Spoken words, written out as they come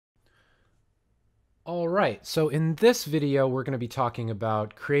All right, so in this video, we're going to be talking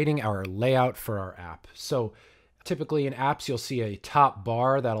about creating our layout for our app. So typically in apps, you'll see a top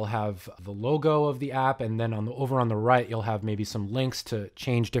bar that'll have the logo of the app, and then over on the right, you'll have maybe some links to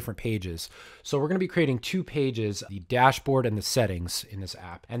change different pages. So we're going to be creating two pages, the dashboard and the settings in this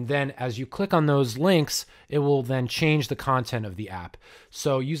app. And then as you click on those links, it will then change the content of the app.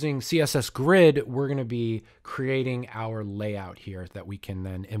 So using CSS Grid, we're going to be creating our layout here that we can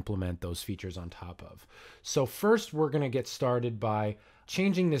then implement those features on top of. So first, we're going to get started by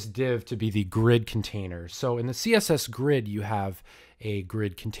changing this div to be the grid container. So in the CSS grid, you have a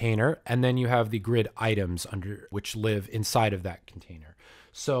grid container, and then you have the grid items under which live inside of that container.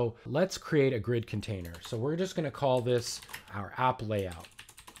 So let's create a grid container. So we're just going to call this our app layout,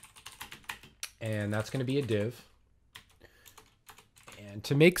 and that's going to be a div. And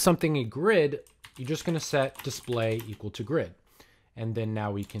to make something a grid, you're just going to set display equal to grid. And then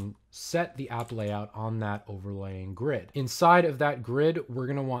now we can set the app layout on that overlaying grid. Inside of that grid, we're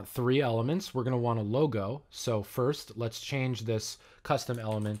going to want three elements. We're going to want a logo. So first, let's change this custom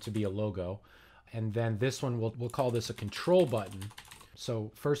element to be a logo. And then this one, we'll call this a control button.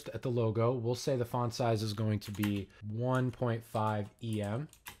 So first at the logo, we'll say the font size is going to be 1.5 EM.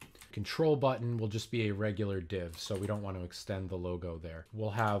 Control button will just be a regular div, so we don't want to extend the logo there. We'll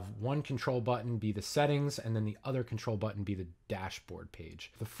have one control button be the settings, and then the other control button be the dashboard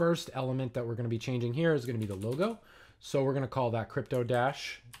page. The first element that we're going to be changing here is going to be the logo. So we're going to call that crypto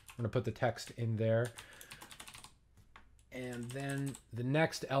dash. I'm going to put the text in there. And then the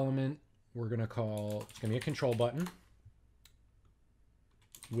next element we're going to call, it's going to be a control button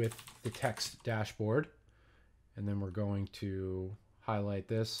with the text dashboard. And then we're going to highlight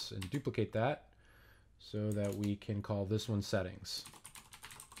this and duplicate that so that we can call this one settings.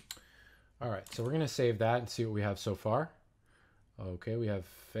 All right, so we're going to save that and see what we have so far. Okay, we have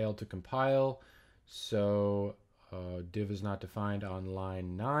failed to compile. So div is not defined on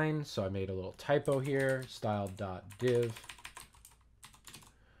line 9. So I made a little typo here, style.div.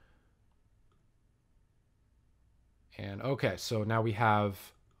 And okay, so now we have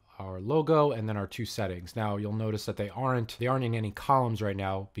our logo and then our two settings. Now you'll notice that they aren't in any columns right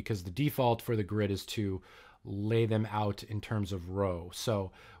now because the default for the grid is to lay them out in terms of row.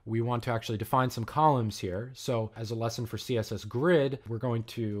 So we want to actually define some columns here. So as a lesson for CSS Grid, we're going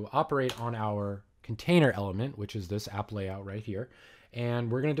to operate on our container element, which is this app layout right here.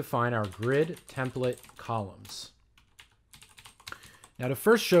 And we're going to define our grid template columns. Now to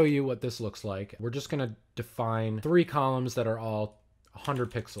first show you what this looks like, we're just going to define 3 columns that are all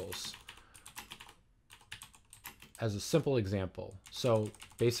 100 pixels as a simple example. So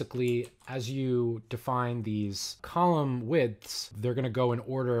basically, as you define these column widths, they're going to go in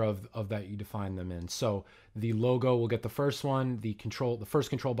order of that you define them in. So the logo will get the first one, the first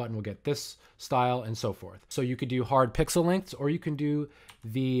control button will get this style, and so forth. So you could do hard pixel lengths, or you can do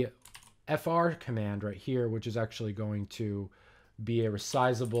the FR command right here, which is actually going to be a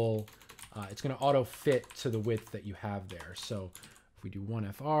resizable, it's going to auto fit to the width that you have there. So if we do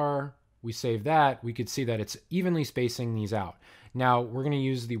 1FR, we save that, we could see that it's evenly spacing these out. Now we're going to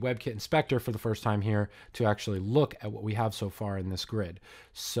use the WebKit inspector for the first time here to actually look at what we have so far in this grid.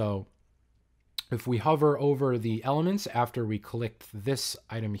 So if we hover over the elements after we clicked this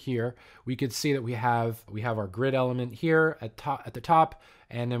item here, we could see that we have our grid element here at the top,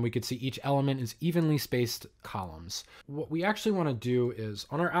 and then we could see each element is evenly spaced columns. What we actually want to do is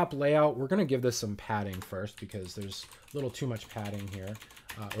on our app layout, we're going to give this some padding first because there's a little too much padding here,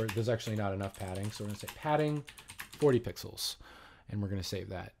 or there's actually not enough padding. So we're going to say padding 40 pixels, and we're going to save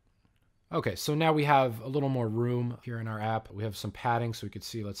that. Okay, so now we have a little more room here in our app. We have some padding, so we could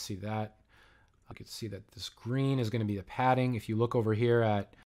see, let's see that. You could see that this green is going to be the padding. If you look over here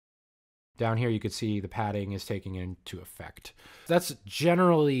down here, you could see the padding is taking into effect. That's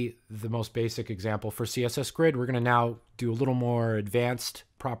generally the most basic example for CSS Grid. We're going to now do a little more advanced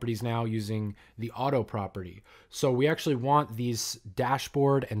properties now using the auto property. So we actually want these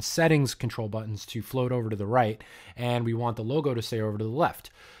dashboard and settings control buttons to float over to the right, and we want the logo to stay over to the left.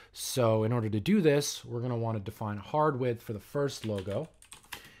 So in order to do this, we're going to want to define a hard width for the first logo.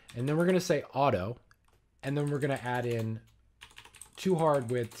 And then we're going to say auto, and then we're going to add in 2 hard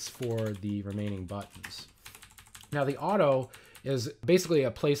widths for the remaining buttons. Now the auto is basically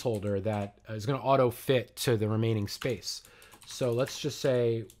a placeholder that is going to auto fit to the remaining space. So let's just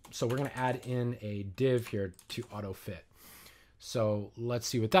say, so we're going to add in a div here to auto fit. So let's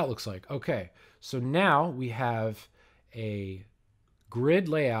see what that looks like. Okay, so now we have a grid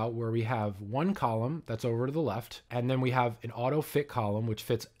layout where we have one column that's over to the left, and then we have an auto fit column which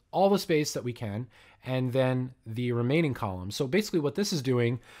fits all the space that we can, and then the remaining columns. So basically what this is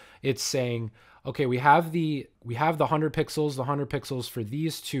doing, it's saying, okay, we have the 100 pixels for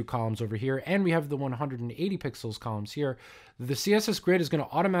these two columns over here, and we have the 180 pixels columns here. The CSS grid is going to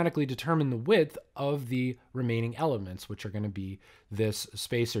automatically determine the width of the remaining elements, which are going to be this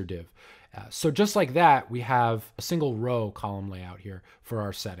spacer div. So just like that, we have a single row column layout here for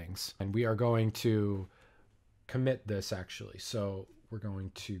our settings. And we are going to commit this actually. So we're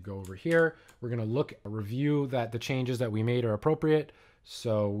going to go over here. We're going to review that the changes that we made are appropriate.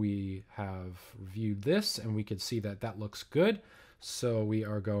 So we have reviewed this and we can see that that looks good. So we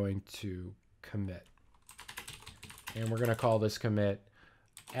are going to commit. And we're going to call this commit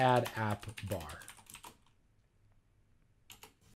add app bar.